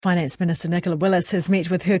Finance Minister Nicola Willis has met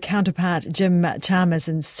with her counterpart Jim Chalmers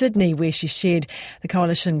in Sydney, where she shared the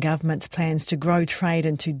coalition government's plans to grow trade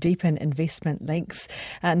and to deepen investment links.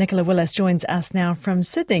 Nicola Willis joins us now from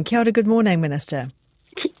Sydney. Kia ora, good morning, Minister.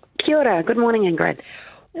 Kia ora, good morning, Ingrid.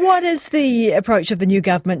 What is the approach of the new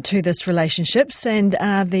government to this relationships, and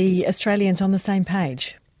are the Australians on the same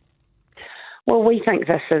page? Well, we think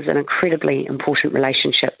this is an incredibly important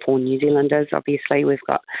relationship for New Zealanders. Obviously, we've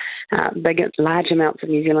got large amounts of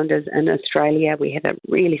New Zealanders in Australia. We have a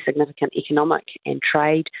really significant economic and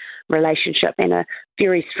trade relationship and a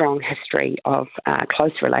very strong history of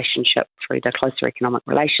close relationship through the Closer Economic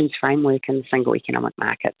Relations Framework and the Single Economic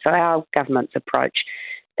Market. So our government's approach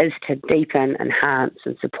is to deepen, enhance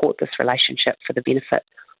and support this relationship for the benefit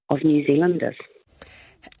of New Zealanders.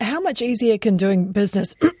 How much easier can doing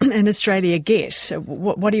business in Australia get?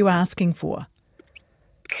 What are you asking for?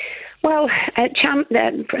 Well,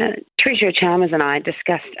 Treasurer Chalmers and I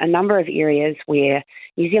discussed a number of areas where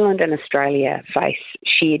New Zealand and Australia face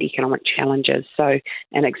shared economic challenges. So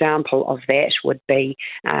an example of that would be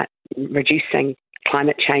reducing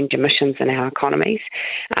climate change emissions in our economies.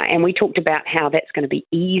 And we talked about how that's going to be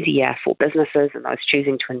easier for businesses and those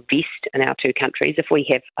choosing to invest in our two countries if we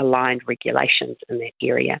have aligned regulations in that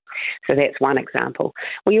area. So that's one example.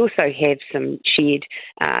 We also have some shared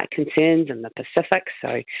concerns in the Pacific.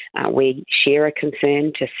 So we share a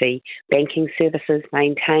concern to see banking services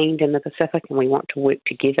maintained in the Pacific, and we want to work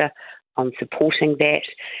together on supporting that.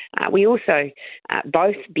 We also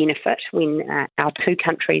both benefit when our two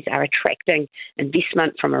countries are attracting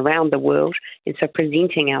investment from around the world, and so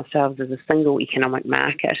presenting ourselves as a single economic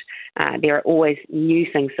market. There are always new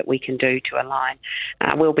things that we can do to align.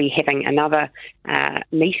 We'll be having another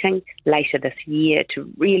meeting later this year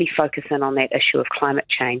to really focus in on that issue of climate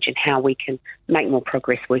change and how we can make more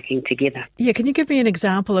progress working together. Yeah, can you give me an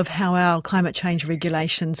example of how our climate change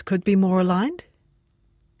regulations could be more aligned?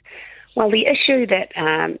 Well, the issue that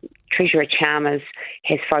Treasurer Chalmers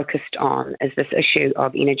has focused on is this issue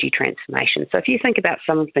of energy transformation. So if you think about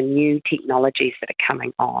some of the new technologies that are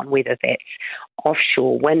coming on, whether that's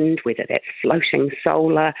offshore wind, whether that's floating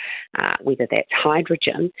solar, whether that's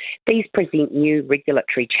hydrogen, these present new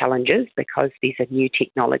regulatory challenges because these are new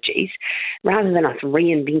technologies. Rather than us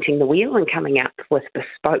reinventing the wheel and coming up with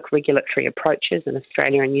bespoke regulatory approaches in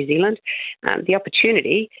Australia and New Zealand, the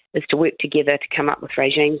opportunity is to work together to come up with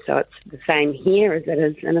regimes so it's the same here as it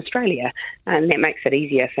is in Australia, and that makes it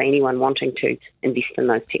easier for anyone wanting to invest in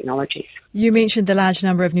those technologies. You mentioned the large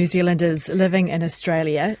number of New Zealanders living in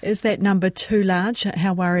Australia. Is that number too large?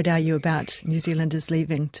 How worried are you about New Zealanders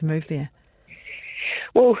leaving to move there?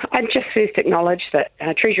 Well, I'd just first acknowledge that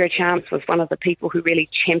Treasurer Chalmers was one of the people who really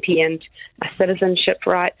championed citizenship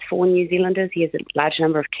rights for New Zealanders. He has a large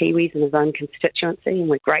number of Kiwis in his own constituency, and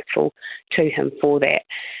we're grateful to him for that.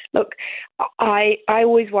 Look, I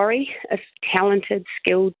always worry if talented,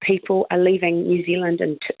 skilled people are leaving New Zealand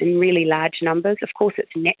in really large numbers. Of course,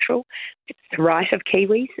 it's natural. It's the right of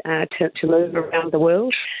Kiwis to move around the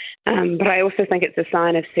world. But I also think it's a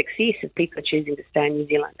sign of success if people are choosing to stay in New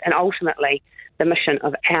Zealand. And ultimately, the mission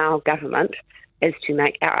of our government is to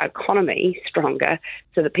make our economy stronger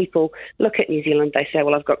so that people look at New Zealand, they say,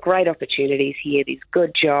 well, I've got great opportunities here, there's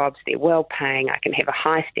good jobs, they're well paying, I can have a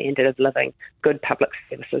high standard of living, good public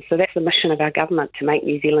services. So that's the mission of our government, to make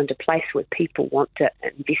New Zealand a place where people want to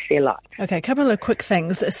invest their lives. Okay, a couple of quick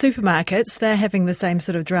things. Supermarkets, they're having the same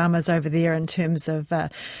sort of dramas over there in terms of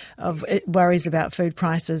worries about food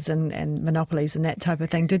prices and monopolies and that type of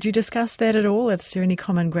thing. Did you discuss that at all? Is there any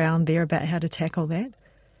common ground there about how to tackle that?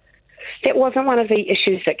 That wasn't one of the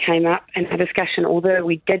issues that came up in our discussion, although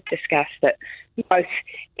we did discuss that both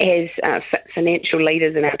as financial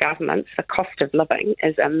leaders in our governments, the cost of living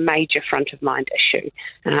is a major front-of-mind issue.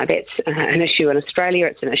 That's an issue in Australia,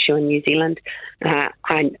 it's an issue in New Zealand.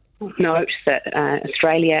 I note that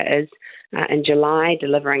Australia is, in July,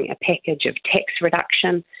 delivering a package of tax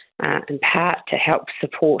reduction, in part to help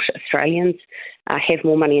support Australians have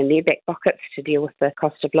more money in their back pockets to deal with the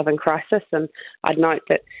cost of living crisis. And I'd note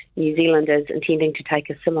that New Zealand is intending to take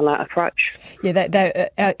a similar approach. Yeah,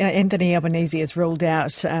 Anthony Albanese has ruled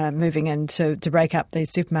out moving in to break up the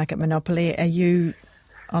supermarket monopoly. Are you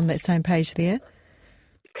on that same page there?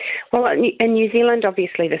 Well, in New Zealand,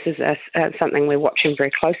 obviously, this is something we're watching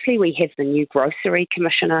very closely. We have the new Grocery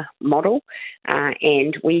Commissioner model,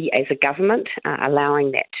 and we as a government are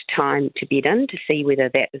allowing that time to bed in to see whether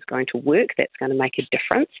that is going to work, that's going to make a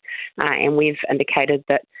difference. And we've indicated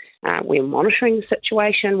that we're monitoring the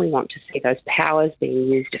situation. We want to see those powers being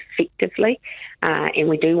used effectively, and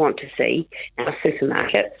we do want to see our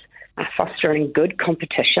supermarkets fostering good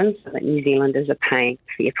competition so that New Zealanders are paying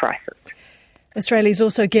fair prices. Australia's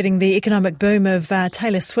also getting the economic boom of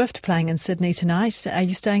Taylor Swift playing in Sydney tonight. Are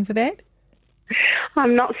you staying for that?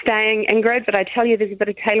 I'm not staying, Ingrid, but I tell you there's a bit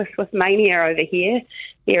of Taylor Swift mania over here.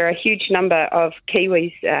 There are a huge number of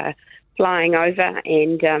Kiwis flying over,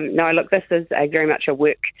 and no, look, this is very much a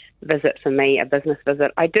work visit for me, a business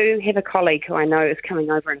visit. I do have a colleague who I know is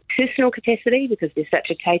coming over in a personal capacity because they're such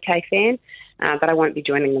a KK fan, but I won't be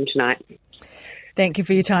joining them tonight. Thank you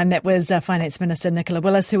for your time. That was Finance Minister Nicola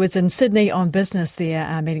Willis, who was in Sydney on business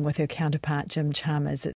there, meeting with her counterpart Jim Chalmers.